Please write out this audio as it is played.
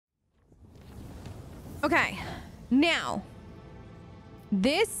Okay. Now,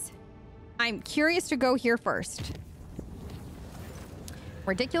 this, I'm curious to go here first.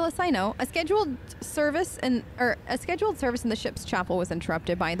 Ridiculous, I know. A scheduled service in the ship's chapel was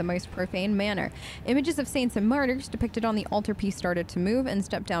interrupted by the most profane manner. Images of saints and martyrs depicted on the altarpiece started to move and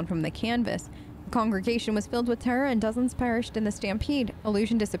step down from the canvas. The congregation was filled with terror and dozens perished in the stampede.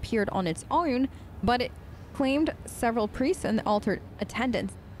 Illusion disappeared on its own, but it claimed several priests and altar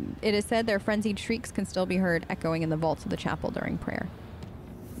attendants. It is said their frenzied shrieks can still be heard echoing in the vaults of the chapel during prayer.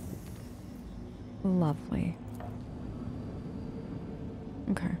 Lovely.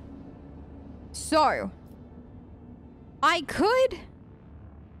 Okay. So,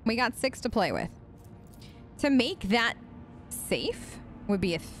 we got 6 to play with. To make that safe would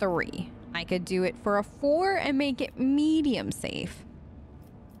be a 3. I could do it for a 4 and make it medium safe.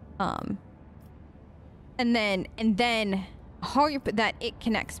 And then hope that it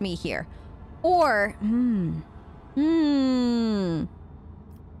connects me here. Or, and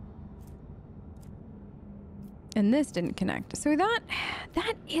this didn't connect. So that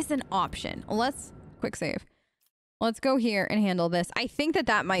is an option. Let's quick save. Let's go here and handle this. I think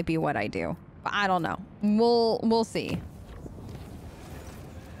that might be what I do. But I don't know. We'll see.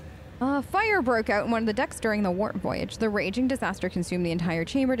 Fire broke out in one of the decks during the warp voyage. The raging disaster consumed the entire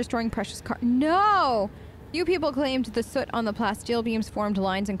chamber, destroying precious No! Few people claimed the soot on the plasteel beams formed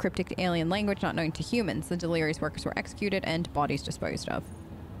lines in cryptic alien language not known to humans. The delirious workers were executed and bodies disposed of.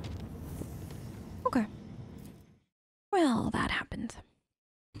 Okay. Well, that happened.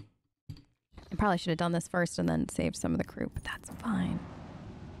 I probably should have done this first and then saved some of the crew, but that's fine.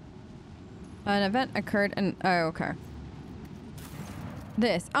 An event occurred and... Oh, okay.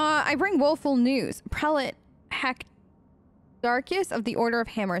 This. I bring woeful news. Prelate Hectarchus of the Order of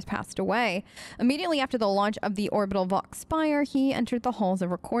Hammers passed away. Immediately after the launch of the orbital Vox Spire, he entered the halls of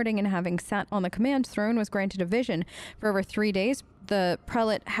recording and having sat on the command throne was granted a vision. For over 3 days, the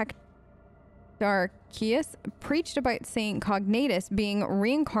Prelate Hectarchus preached about Saint Cognatus being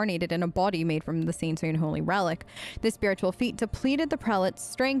reincarnated in a body made from the saint's own holy relic. This spiritual feat depleted the prelate's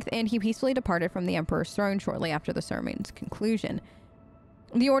strength, and he peacefully departed from the emperor's throne shortly after the sermon's conclusion.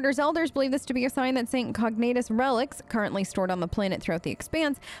 The Order's elders believe this to be a sign that Saint Cognatus relics, currently stored on the planet throughout the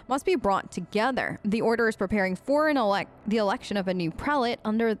Expanse, must be brought together. The Order is preparing for the election of a new prelate,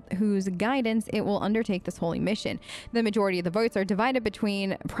 under whose guidance it will undertake this holy mission. The majority of the votes are divided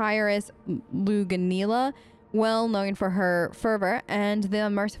between Prioress Luganila, well known for her fervor, and the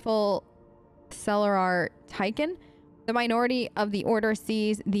merciful Celerar Tychon. The minority of the Order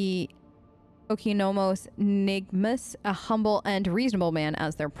sees the Okinomos Nigmus, a humble and reasonable man,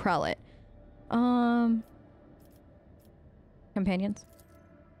 as their prelate. Companions.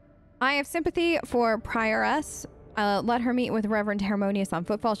 I have sympathy for Prioress. Let her meet with Reverend Harmonious on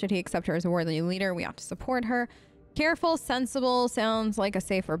footfall. Should he accept her as a worthy leader, we ought to support her. Careful, sensible, sounds like a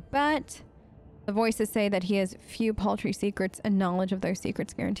safer bet. The voices say that he has few paltry secrets, and knowledge of those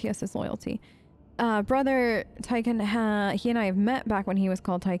secrets guarantee us his loyalty. Brother Tychon, he and I have met back when he was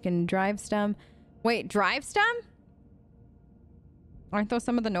called Tychon Drivestem. Wait, Drivestem? Aren't those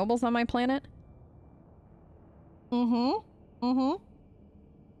some of the nobles on my planet? He's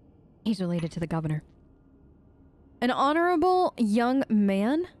related to the governor. An honorable young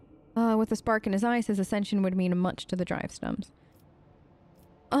man with a spark in his eyes. His ascension would mean much to the Drivestems.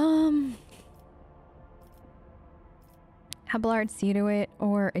 Abelard Ceduit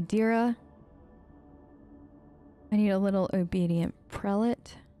or Adira. I need a little obedient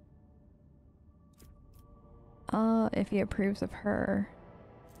prelate. If he approves of her.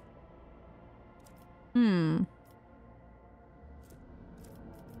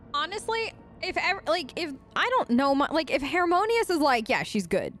 Honestly, if I don't know, if Harmonious is like, yeah, she's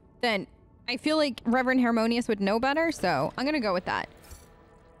good, then I feel like Reverend Harmonious would know better, so I'm gonna go with that.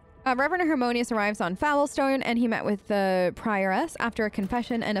 Reverend Harmonious arrives on Foulstone, and he met with the Prioress. After a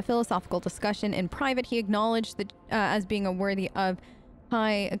confession and a philosophical discussion in private, he acknowledged that as being a worthy of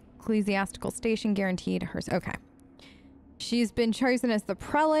high ecclesiastical station, guaranteed hers. Okay. She's been chosen as the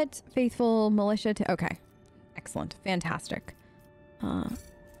prelate, faithful militia to... Okay. Excellent. Fantastic.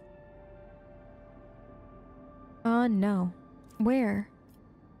 No. Where?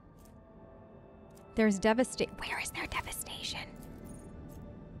 There's devastation. Where is there devastation?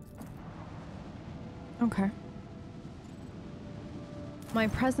 Okay. My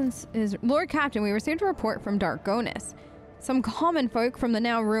presence is... Lord Captain, we received a report from Dargonus. Some common folk from the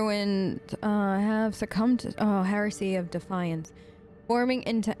now ruined have succumbed to heresy of defiance. Forming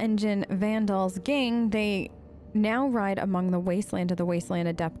into engine vandals gang, they now ride among the wasteland of the wasteland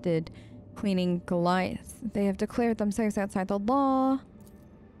adepted cleaning Goliath. They have declared themselves outside the law.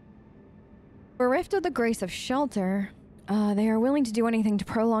 Bereft of the grace of shelter, they are willing to do anything to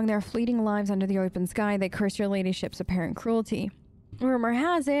prolong their fleeting lives under the open sky. They curse your ladyship's apparent cruelty. Rumor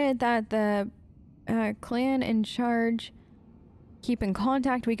has it that the clan in charge keep in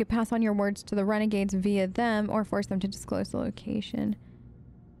contact. We could pass on your words to the renegades via them or force them to disclose the location.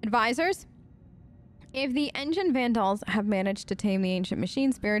 Advisors? If the engine vandals have managed to tame the ancient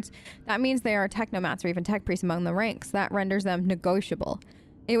machine spirits, that means they are technomats or even tech priests among the ranks. That renders them negotiable.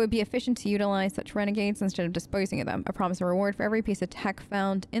 It would be efficient to utilize such renegades instead of disposing of them. A promise of reward for every piece of tech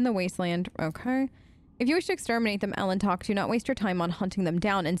found in the wasteland. Okay. If you wish to exterminate them, Ellen talk, do not waste your time on hunting them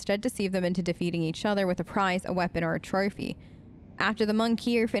down. Instead, deceive them into defeating each other with a prize, a weapon, or a trophy. After the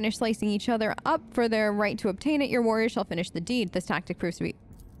monkey are finished slicing each other up for their right to obtain it, your warriors shall finish the deed. This tactic proves to be...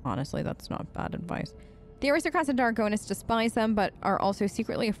 Honestly, that's not bad advice. The aristocrats and Dargonis despise them, but are also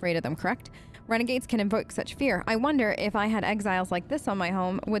secretly afraid of them, correct? Renegades can invoke such fear. I wonder if I had exiles like this on my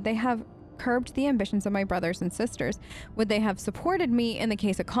home, would they have curbed the ambitions of my brothers and sisters? Would they have supported me in the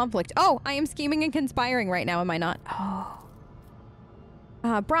case of conflict? Oh, I am scheming and conspiring right now, am I not? Oh.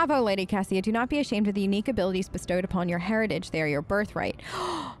 Bravo, Lady Cassia. Do not be ashamed of the unique abilities bestowed upon your heritage. They are your birthright.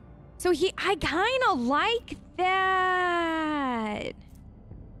 So I kind of like that.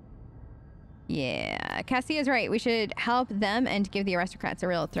 Yeah, Cassie is right. We should help them and give the aristocrats a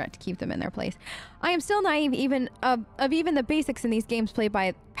real threat to keep them in their place. I am still naive even of even the basics in these games played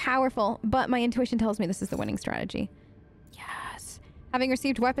by powerful, but my intuition tells me this is the winning strategy. Yes. Having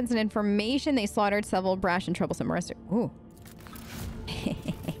received weapons and information, they slaughtered several brash and troublesome aristocrats. Ooh.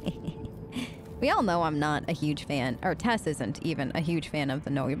 We all know I'm not a huge fan, or Tess isn't even a huge fan of the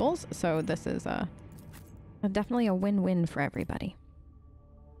nobles, so this is definitely a win-win for everybody.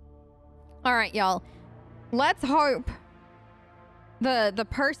 All right, y'all. Let's hope the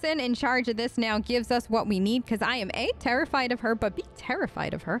person in charge of this now gives us what we need, because I am A, terrified of her, but B,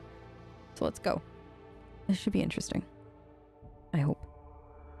 terrified of her. So let's go. This should be interesting. I hope.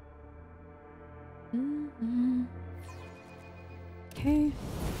 Okay.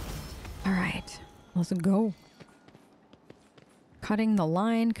 All right. Let's go. Cutting the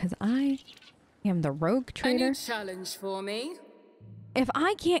line, because I am the rogue trader. Any challenge for me? If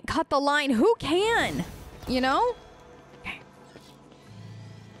I can't cut the line, who can? You know? Okay.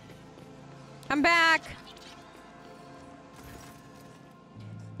 I'm back.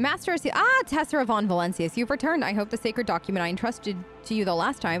 Master of Tessera von Valencius, you've returned. I hope the sacred document I entrusted to you the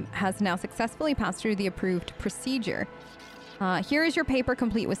last time has now successfully passed through the approved procedure. Here is your paper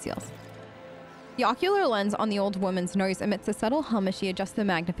complete with seals. The ocular lens on the old woman's nose emits a subtle hum as she adjusts the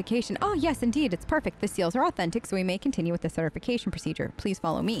magnification. Oh, yes, indeed. It's perfect. The seals are authentic, so we may continue with the certification procedure. Please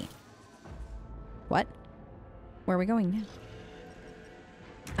follow me. What? Where are we going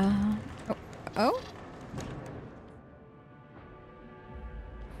now? Oh?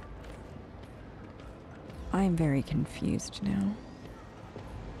 I'm very confused now.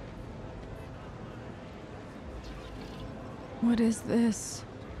 What is this?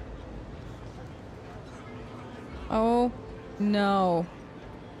 Oh, no.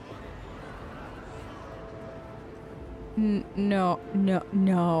 No.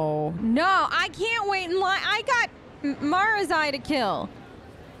 I can't wait in line. I got Marazai to kill.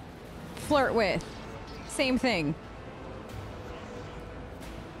 Flirt with. Same thing.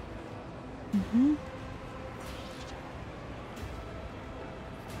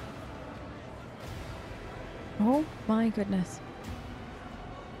 Oh my goodness.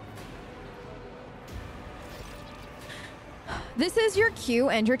 This is your queue,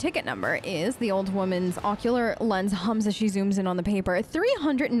 and your ticket number is, the old woman's ocular lens hums as she zooms in on the paper,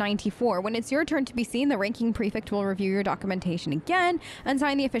 394. When it's your turn to be seen, the ranking prefect will review your documentation again and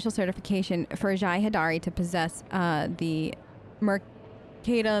sign the official certification for Jai Hadari to possess the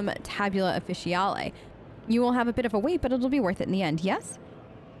Mercatum Tabula Officiale. You will have a bit of a wait, but it'll be worth it in the end, yes?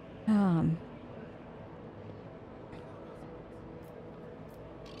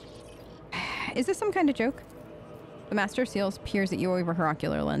 Is this some kind of joke? The Master of Seals peers at you over her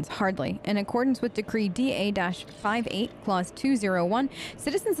ocular lens. Hardly. In accordance with Decree DA-58, Clause 201,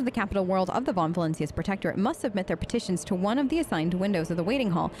 citizens of the capital world of the Von Valencius Protectorate must submit their petitions to one of the assigned windows of the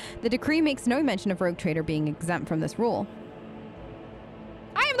waiting hall. The decree makes no mention of rogue trader being exempt from this rule.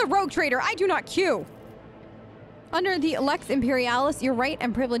 I am the rogue trader. I do not queue. Under the Lex Imperialis, your right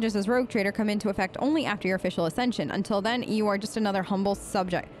and privileges as rogue trader come into effect only after your official ascension. Until then, you are just another humble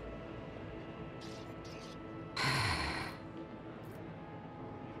subject.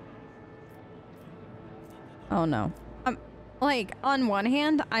 Oh no. Like, on one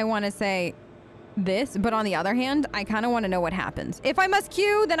hand, I want to say this, but on the other hand, I kind of want to know what happens. If I must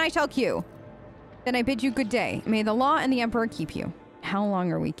queue, then I shall queue. Then I bid you good day. May the law and the Emperor keep you. How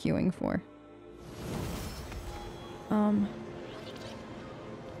long are we queuing for?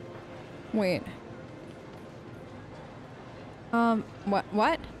 Wait.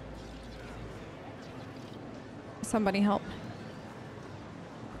 What? Somebody help.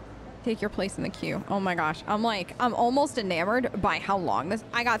 Take your place in the queue. Oh my gosh. I'm almost enamored by how long this...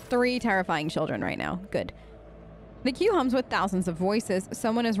 I got 3 terrifying children right now. Good. The queue hums with thousands of voices.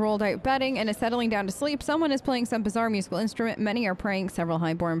 Someone has rolled out bedding and is settling down to sleep. Someone is playing some bizarre musical instrument. Many are praying. Several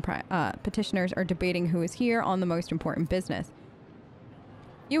highborn petitioners are debating who is here on the most important business.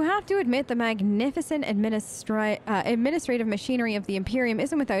 You have to admit the magnificent administrative machinery of the Imperium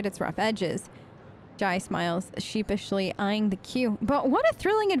isn't without its rough edges. Jai smiles, sheepishly eyeing the queue. But what a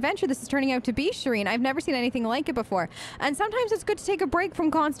thrilling adventure this is turning out to be, Shireen. I've never seen anything like it before. And sometimes it's good to take a break from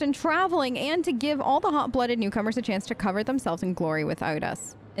constant traveling and to give all the hot-blooded newcomers a chance to cover themselves in glory without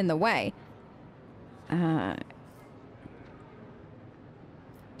us in the way. Count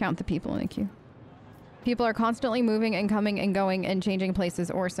the people in the queue. People are constantly moving and coming and going and changing places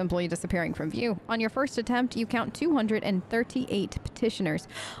or simply disappearing from view. On your first attempt, you count 238 petitioners.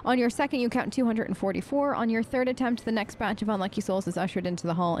 On your second, you count 244. On your third attempt, the next batch of unlucky souls is ushered into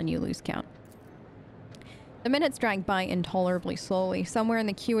the hall and you lose count. The minutes drag by intolerably slowly. Somewhere in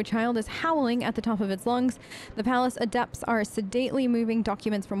the queue, a child is howling at the top of its lungs. The palace adepts are sedately moving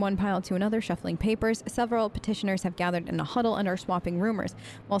documents from one pile to another, shuffling papers. Several petitioners have gathered in a huddle and are swapping rumors,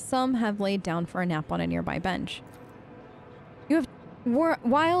 while some have laid down for a nap on a nearby bench. You have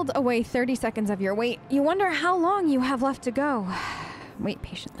whiled away 30 seconds of your wait. You wonder how long you have left to go. Wait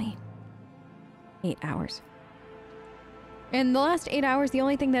patiently. 8 hours. In the last 8 hours, the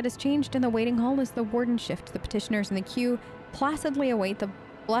only thing that has changed in the waiting hall is the warden shift. The petitioners in the queue placidly await the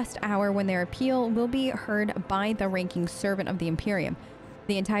blessed hour when their appeal will be heard by the ranking servant of the Imperium.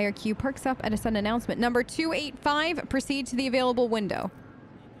 The entire queue perks up at a sudden announcement. Number 285, proceed to the available window.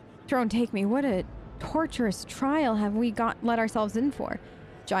 Throne, take me. What a torturous trial have we let ourselves in for?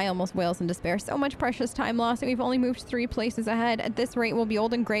 Jai almost wails in despair. So much precious time lost, and we've only moved 3 places ahead. At this rate, we'll be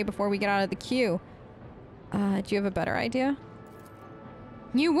old and gray before we get out of the queue. Do you have a better idea?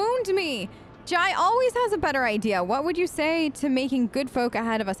 You wound me! Jai always has a better idea. What would you say to making good folk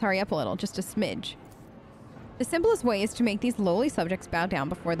ahead of us hurry up a little? Just a smidge. The simplest way is to make these lowly subjects bow down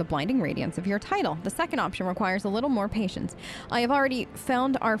before the blinding radiance of your title. The second option requires a little more patience. I have already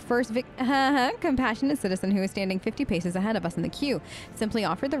found our first compassionate citizen who is standing 50 paces ahead of us in the queue. Simply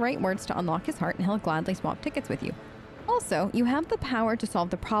offer the right words to unlock his heart and he'll gladly swap tickets with you. Also, you have the power to solve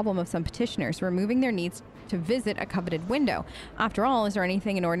the problem of some petitioners removing their needs to visit a coveted window. After all, is there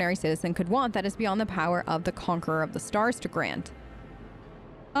anything an ordinary citizen could want that is beyond the power of the Conqueror of the Stars to grant?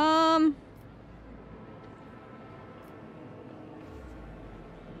 All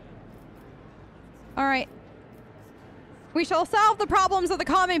right. We shall solve the problems of the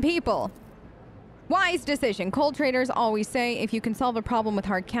common people. Wise decision. Cold traders always say if you can solve a problem with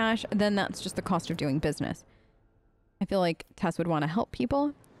hard cash, then that's just the cost of doing business. I feel like Tess would want to help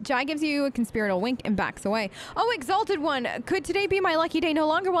people. Jai gives you a conspiratorial wink and backs away. Oh, exalted one! Could today be my lucky day? No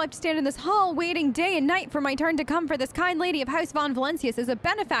longer will I have to stand in this hall waiting day and night for my turn to come, for this kind lady of House von Valencius is a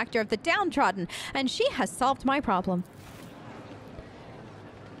benefactor of the downtrodden, and she has solved my problem.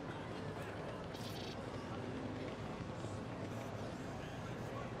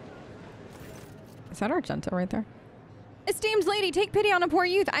 Is that Argenta right there? Esteemed lady, take pity on a poor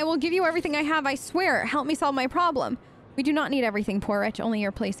youth. I will give you everything I have, I swear. Help me solve my problem. We do not need everything, poor wretch, only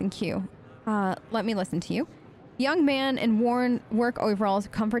your place in queue. Let me listen to you. Young man in worn work overalls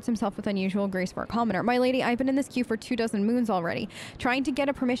comforts himself with unusual grace for a commoner. My lady, I've been in this queue for 24 moons already, trying to get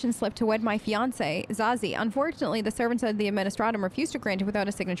a permission slip to wed my fiancée, Zazie. Unfortunately, the servants of the administratum refused to grant it without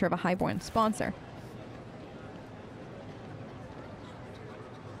a signature of a highborn sponsor.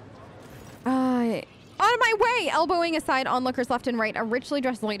 Out of my way! Elbowing aside onlookers left and right, a richly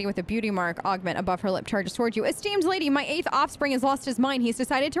dressed lady with a beauty mark augment above her lip charges towards you. Esteemed lady, my 8th offspring has lost his mind. He's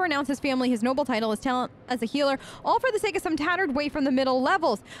decided to renounce his family, his noble title, his talent as a healer, all for the sake of some tattered waif from the middle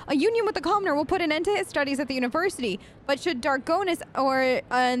levels. A union with the commoner will put an end to his studies at the university. But should Dargonus or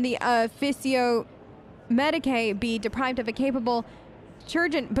the Officio Medicae be deprived of a capable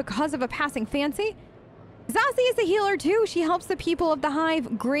chirurgeon because of a passing fancy? Zazie is a healer too. She helps the people of the hive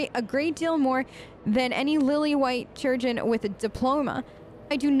a great deal more than any lily-white chirurgeon with a diploma.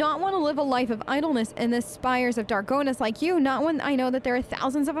 I do not want to live a life of idleness in the spires of Dargonus like you, not when I know that there are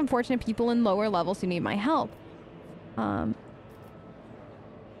thousands of unfortunate people in lower levels who need my help.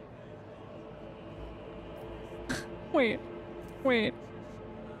 Wait.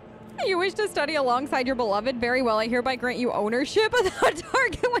 You wish to study alongside your beloved? Very well, I hereby grant you ownership of the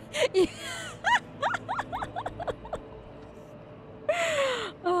target.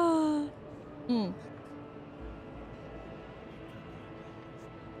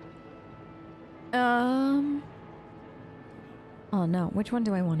 Oh no, which one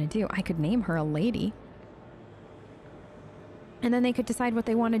do I want to do? I could name her a lady. And then they could decide what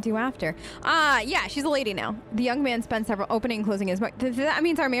they want to do after. Yeah, she's a lady now. The young man spent several opening and closing his... That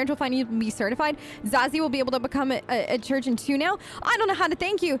means our marriage will finally be certified. Zazie will be able to become a church in 2 now. I don't know how to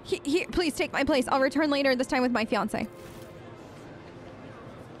thank you. Here, please take my place. I'll return later, this time with my fiance.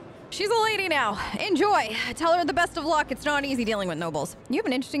 She's a lady now. Enjoy. Tell her the best of luck. It's not easy dealing with nobles. You have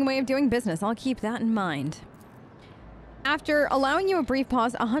an interesting way of doing business. I'll keep that in mind. After allowing you a brief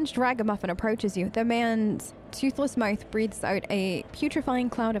pause, a hunched ragamuffin approaches you. The man's toothless mouth breathes out a putrefying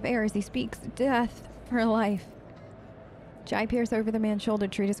cloud of air as he speaks. Death for life. Jai peers over the man's shoulder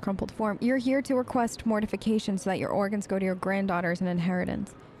to treat his crumpled form. You're here to request mortification so that your organs go to your granddaughter as an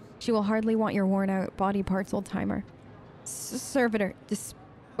inheritance. She will hardly want your worn-out body parts, old-timer. Servitor.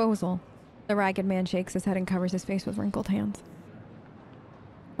 Disposal. The ragged man shakes his head and covers his face with wrinkled hands.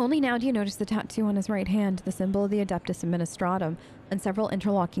 Only now do you notice the tattoo on his right hand, the symbol of the Adeptus Administratum, and several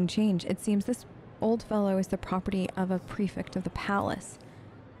interlocking chains. It seems this old fellow is the property of a prefect of the palace.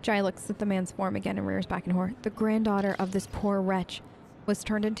 Jai looks at the man's form again and rears back in horror. The granddaughter of this poor wretch was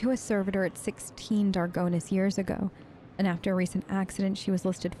turned into a servitor at 16 Dargonus years ago, and after a recent accident she was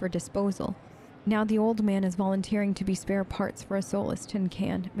listed for disposal. Now the old man is volunteering to be spare parts for a soulless tin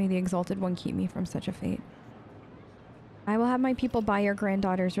can. May the Exalted One keep me from such a fate. I will have my people buy your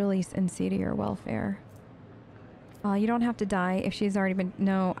granddaughter's release and see to your welfare. You don't have to die if she's already been...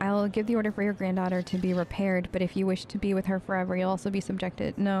 No, I'll give the order for your granddaughter to be repaired, but if you wish to be with her forever, you'll also be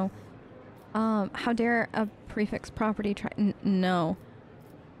subjected... No. How dare a prefix property try... No.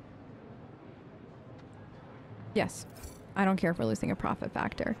 Yes. I don't care if we're losing a profit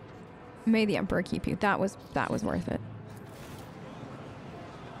factor. May the Emperor keep you. That was worth it.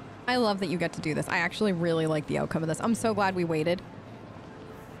 I love that you get to do this. I actually really like the outcome of this. I'm so glad we waited.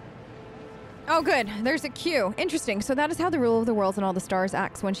 Oh, good. There's a queue. Interesting. So that is how the ruler of the worlds and all the stars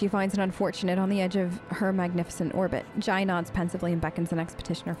acts when she finds an unfortunate on the edge of her magnificent orbit. Jai nods pensively and beckons the next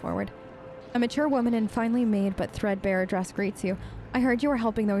petitioner forward. A mature woman in finely made but threadbare dress greets you. I heard you were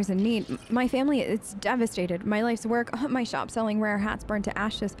helping those in need. My family, it's devastated. My life's work, my shop selling rare hats burned to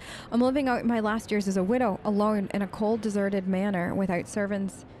ashes. I'm living out my last years as a widow, alone in a cold, deserted manor, without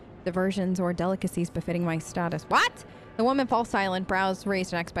servants, diversions, or delicacies befitting my status. What? The woman falls silent, brows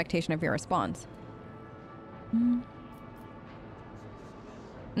raised in expectation of your response. I'm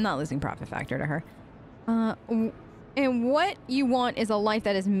not losing profit factor to her. And what you want is a life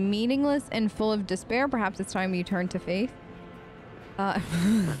that is meaningless and full of despair. Perhaps it's time you turn to faith.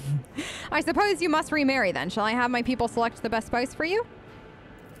 I suppose you must remarry then. Shall I have my people select the best spouse for you?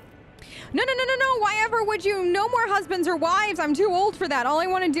 No. Why ever would you? No more husbands or wives. I'm too old for that. All I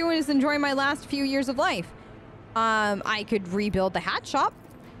want to do is enjoy my last few years of life. I could rebuild the hat shop.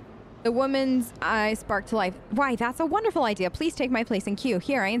 The woman's eyes sparked to life. Why, that's a wonderful idea. Please take my place in queue.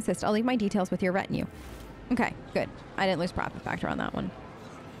 Here, I insist. I'll leave my details with your retinue. Okay, good. I didn't lose profit factor on that one.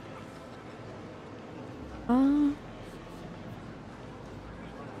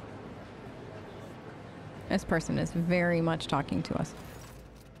 This person is very much talking to us.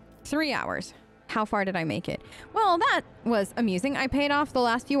 3 hours. How far did I make it? Well, that was amusing. I paid off the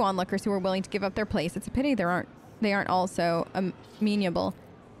last few onlookers who were willing to give up their place. It's a pity they aren't all so amenable.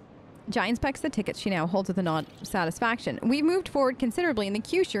 Jai inspects the tickets she now holds with a nod of satisfaction. We've moved forward considerably in the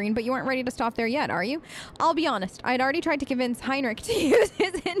queue, Shireen, but you aren't ready to stop there yet, are you? I'll be honest. I'd already tried to convince Heinrich to use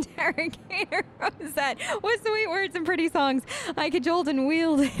his interrogator rosette with sweet words and pretty songs. I cajoled and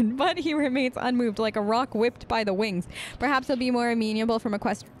wielded, but he remains unmoved like a rock whipped by the wings. Perhaps he'll be more amenable from a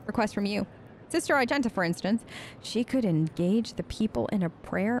request from you. Sister Argenta, for instance, she could engage the people in a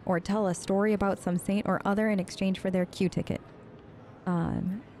prayer or tell a story about some saint or other in exchange for their queue ticket.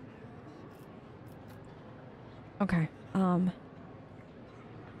 Okay. Do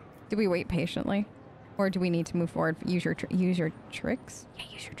we wait patiently? Or do we need to move forward? Use your tricks? Yeah,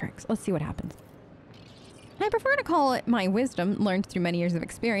 use your tricks. Let's see what happens. I prefer to call it my wisdom, learned through many years of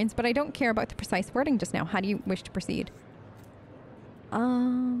experience, but I don't care about the precise wording just now. How do you wish to proceed?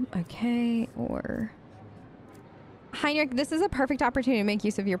 Okay, or... Heinrich, this is a perfect opportunity to make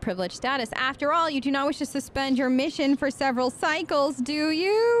use of your privileged status. After all, you do not wish to suspend your mission for several cycles, do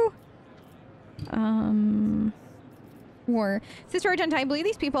you? Or, Sister Argenta, I believe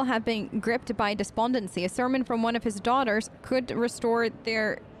these people have been gripped by despondency. A sermon from one of his daughters could restore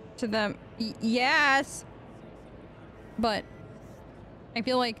to them. Yes! But I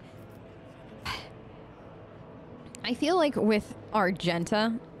feel like with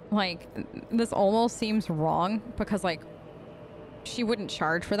Argenta, like, this almost seems wrong because, like, she wouldn't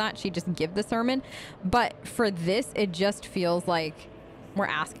charge for that. She'd just give the sermon. But for this, it just feels like we're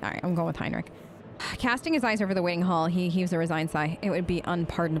asking. All right, I'm going with Heinrich. Casting his eyes over the waiting hall, he heaves a resigned sigh. It would be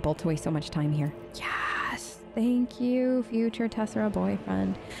unpardonable to waste so much time here. Yes. Thank you, future Tessera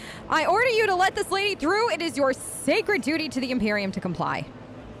boyfriend. I order you to let this lady through. It is your sacred duty to the Imperium to comply.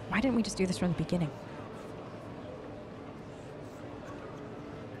 Why didn't we just do this from the beginning?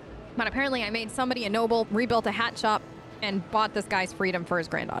 But apparently I made somebody a noble, rebuilt a hat shop, and bought this guy's freedom for his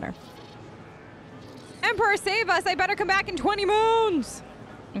granddaughter. Emperor, save us! I better come back in 20 moons!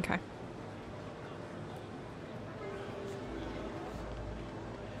 Okay.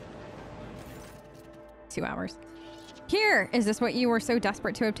 Two hours. Here! Is this what you were so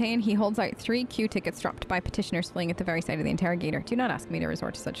desperate to obtain? He holds out 3 queue tickets dropped by petitioners fleeing at the very sight of the interrogator. Do not ask me to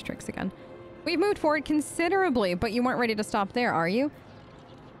resort to such tricks again. We've moved forward considerably, but you weren't ready to stop there, are you?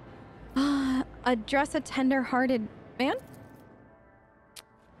 Address a tender-hearted man?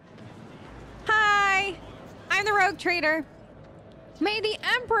 Hi! I'm the rogue trader. May the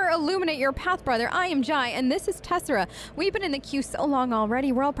Emperor illuminate your path, brother. I am Jai, and this is Tessera. We've been in the queue so long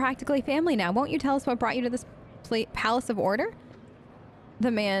already. We're all practically family now. Won't you tell us what brought you to this palace of order? The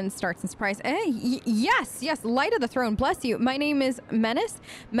man starts in surprise. Hey, yes, light of the throne, bless you. My name is Menace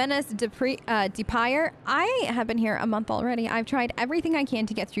Depire. I have been here a month already. I've tried everything I can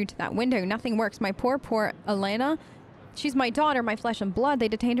to get through to that window. Nothing works. My poor Elena. She's my daughter, my flesh and blood. They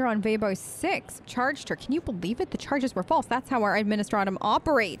detained her on Vebo 6, charged her. Can you believe it? The charges were false. That's how our administratum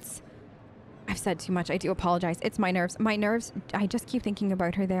operates. I've said too much. I do apologize. It's my nerves. My nerves, I just keep thinking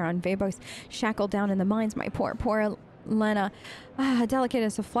about her there on Vebos, shackled down in the mines. My poor Lena. Delicate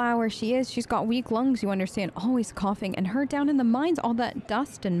as a flower she is. She's got weak lungs, you understand. Always coughing. And her down in the mines, all that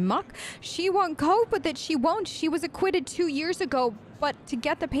dust and muck. She won't cope with it. She won't. She was acquitted 2 years ago. But to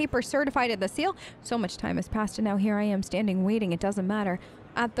get the paper certified at the seal, so much time has passed and now here I am standing waiting. It doesn't matter.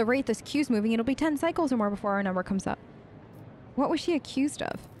 At the rate this queue's moving, it'll be 10 cycles or more before our number comes up. What was she accused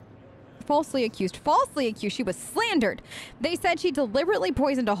of? Falsely accused. Falsely accused. She was slandered. They said she deliberately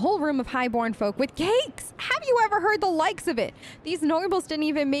poisoned a whole room of highborn folk with cakes. Have you ever heard the likes of it? These nobles didn't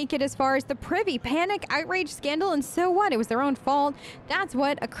even make it as far as the privy. Panic, outrage, scandal, and so what? It was their own fault. That's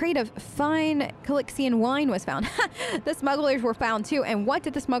what a crate of fine Calixian wine was found. The smugglers were found too. And what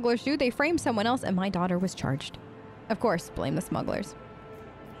did the smugglers do? They framed someone else and my daughter was charged. Of course, blame the smugglers.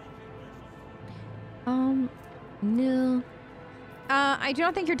 No. I do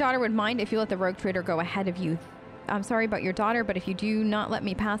not think your daughter would mind if you let the rogue trader go ahead of you. I'm sorry about your daughter, but if you do not let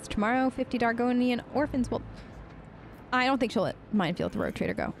me pass tomorrow, 50 Dargonian orphans will... I don't think she'll mind if you let the rogue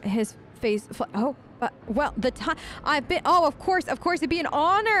trader go. His face... Oh, but... Well, the time... I've been... Oh, of course, it'd be an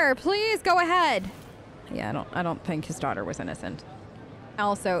honor. Please, go ahead. Yeah, I don't think his daughter was innocent.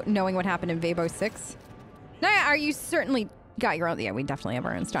 Also, knowing what happened in Vebo 6... No, are you certainly... Got your own... Yeah, we definitely have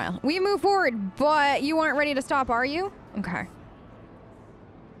our own style. We move forward, but you aren't ready to stop, are you? Okay.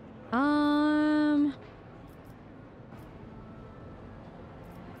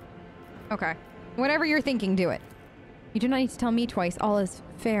 Okay. Whatever you're thinking, do it. You do not need to tell me twice. All is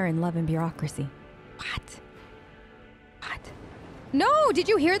fair in love and bureaucracy. What? No! Did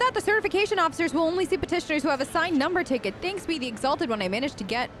you hear that? The certification officers will only see petitioners who have a signed number ticket. Thanks be the exalted when I managed to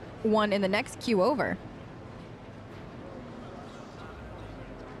get one in the next queue over.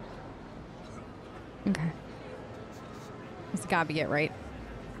 Okay. This gotta be it, right?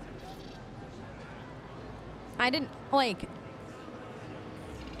 I didn't, like...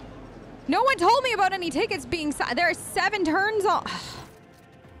 No one told me about any tickets being... There are 7 turns on...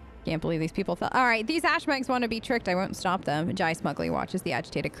 Can't believe these people fell... Alright, these ashmags want to be tricked. I won't stop them. Jai smugly watches the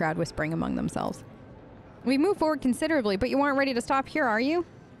agitated crowd whispering among themselves. We move forward considerably, but you aren't ready to stop here, are you?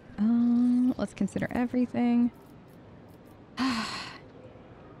 Let's consider everything.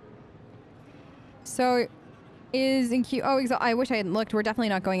 So... Is in queue... Oh, I wish I hadn't looked. We're definitely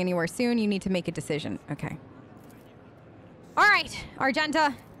not going anywhere soon. You need to make a decision. Okay. All right,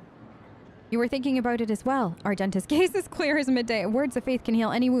 Argenta. You were thinking about it as well. Argenta's gaze is clear as midday. Words of faith can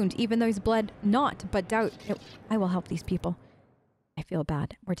heal any wound, even those bled not, but doubt. I will help these people. I feel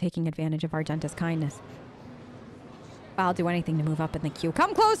bad. We're taking advantage of Argenta's kindness. I'll do anything to move up in the queue.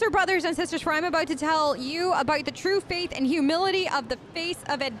 Come closer, brothers and sisters, for I'm about to tell you about the true faith and humility of the face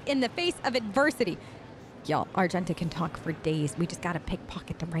of in the face of adversity. Y'all, Argenta can talk for days. We just gotta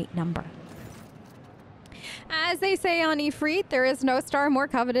pickpocket the right number. As they say on Ifrit, there is no star more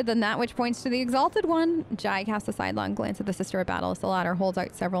coveted than that which points to the exalted one. Jai casts a sidelong glance at the sister of battle as the latter holds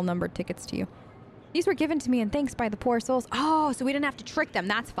out several numbered tickets to you. These were given to me in thanks by the poor souls. Oh, so we didn't have to trick them.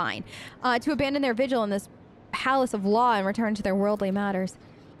 That's fine. To abandon their vigil in this palace of law and return to their worldly matters.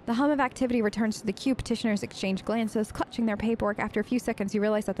 The hum of activity returns to the queue. Petitioners exchange glances, clutching their paperwork. After a few seconds, you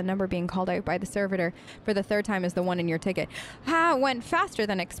realize that the number being called out by the servitor for the third time is the one in your ticket. It went faster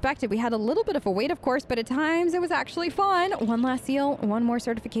than expected. We had a little bit of a wait, of course, but at times it was actually fun. One last seal, one more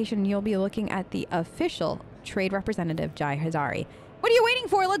certification, and you'll be looking at the official trade representative, Jai Hazari. What are you waiting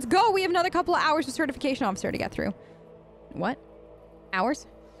for? Let's go. We have another couple of hours of certification officer to get through. What? Hours?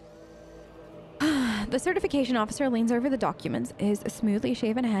 The certification officer leans over the documents, his smoothly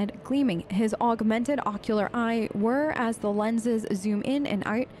shaven head gleaming, his augmented ocular eye whir as the lenses zoom in and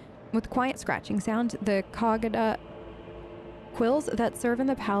out. With quiet scratching sound, the Kagada quills that serve in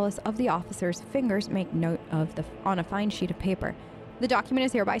the palace of the officer's fingers make note of on a fine sheet of paper. The document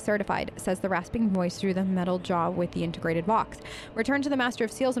is hereby certified, says the rasping voice through the metal jaw with the integrated box. Return to the Master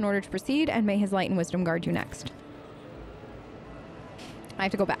of Seals in order to proceed, and may his light and wisdom guard you next. I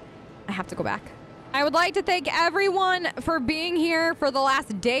have to go back. I have to go back. I would like to thank everyone for being here for the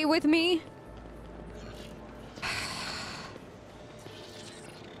last day with me.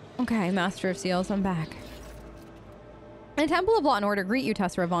 Okay, Master of Seals, I'm back. The Temple of Law and Order greet you,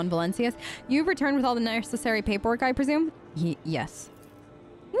 Tessera von Valencius. You've returned with all the necessary paperwork, I presume? Yes.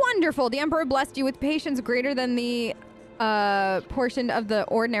 Wonderful. The Emperor blessed you with patience greater than the portion of the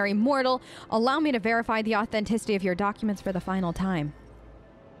ordinary mortal. Allow me to verify the authenticity of your documents for the final time.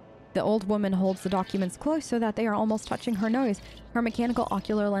 The old woman holds the documents close so that they are almost touching her nose, her mechanical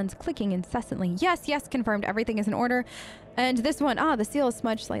ocular lens clicking incessantly. Yes, yes, confirmed. Everything is in order. And this one, the seal is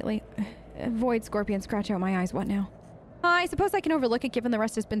smudged slightly. Void scorpion, scratch out my eyes. What now? I suppose I can overlook it given the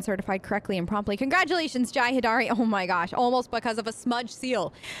rest has been certified correctly and promptly. Congratulations, Jai Hidari. Oh my gosh, almost because of a smudged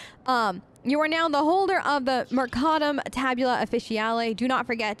seal. You are now the holder of the Mercatum Tabula Officiale. Do not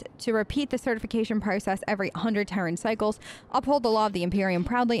forget to repeat the certification process every 100 Terran cycles. Uphold the law of the Imperium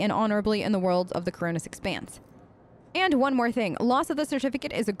proudly and honorably in the worlds of the Koronus Expanse. And one more thing. Loss of the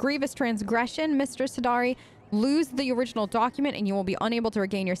certificate is a grievous transgression, Mistress Hidari. Lose the original document and you will be unable to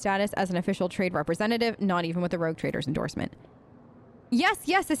regain your status as an official trade representative, not even with the Rogue Trader's endorsement. Yes,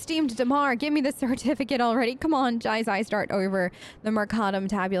 yes, esteemed Damar, give me the certificate already. Come on, Jai's eyes dart over the Mercatum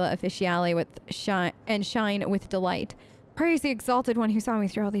Tabula Officiale with shine with delight. Praise the exalted one who saw me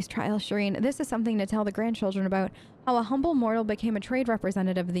through all these trials, Shireen. This is something to tell the grandchildren about, how a humble mortal became a trade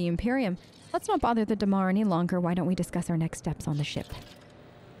representative of the Imperium. Let's not bother the Damar any longer. Why don't we discuss our next steps on the ship?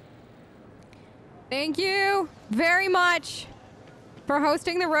 Thank you very much for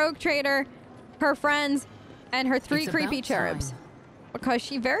hosting the Rogue Trader, her friends, and her 3 creepy cherubs. Because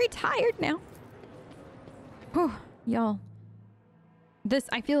she's very tired now. Whew, y'all. This,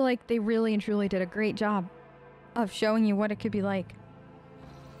 I feel like they really and truly did a great job of showing you what it could be like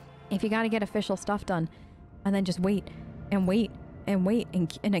if you got to get official stuff done and then just wait and wait and wait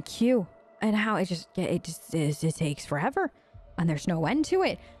in a queue, and how it takes forever and there's no end to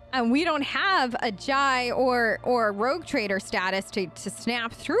it. And we don't have a Jai or Rogue Trader status to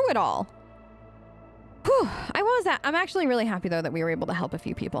snap through it all. Whew, I'm actually really happy, though, that we were able to help a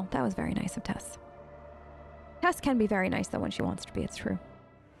few people. That was very nice of Tess. Tess can be very nice, though, when she wants to be. It's true.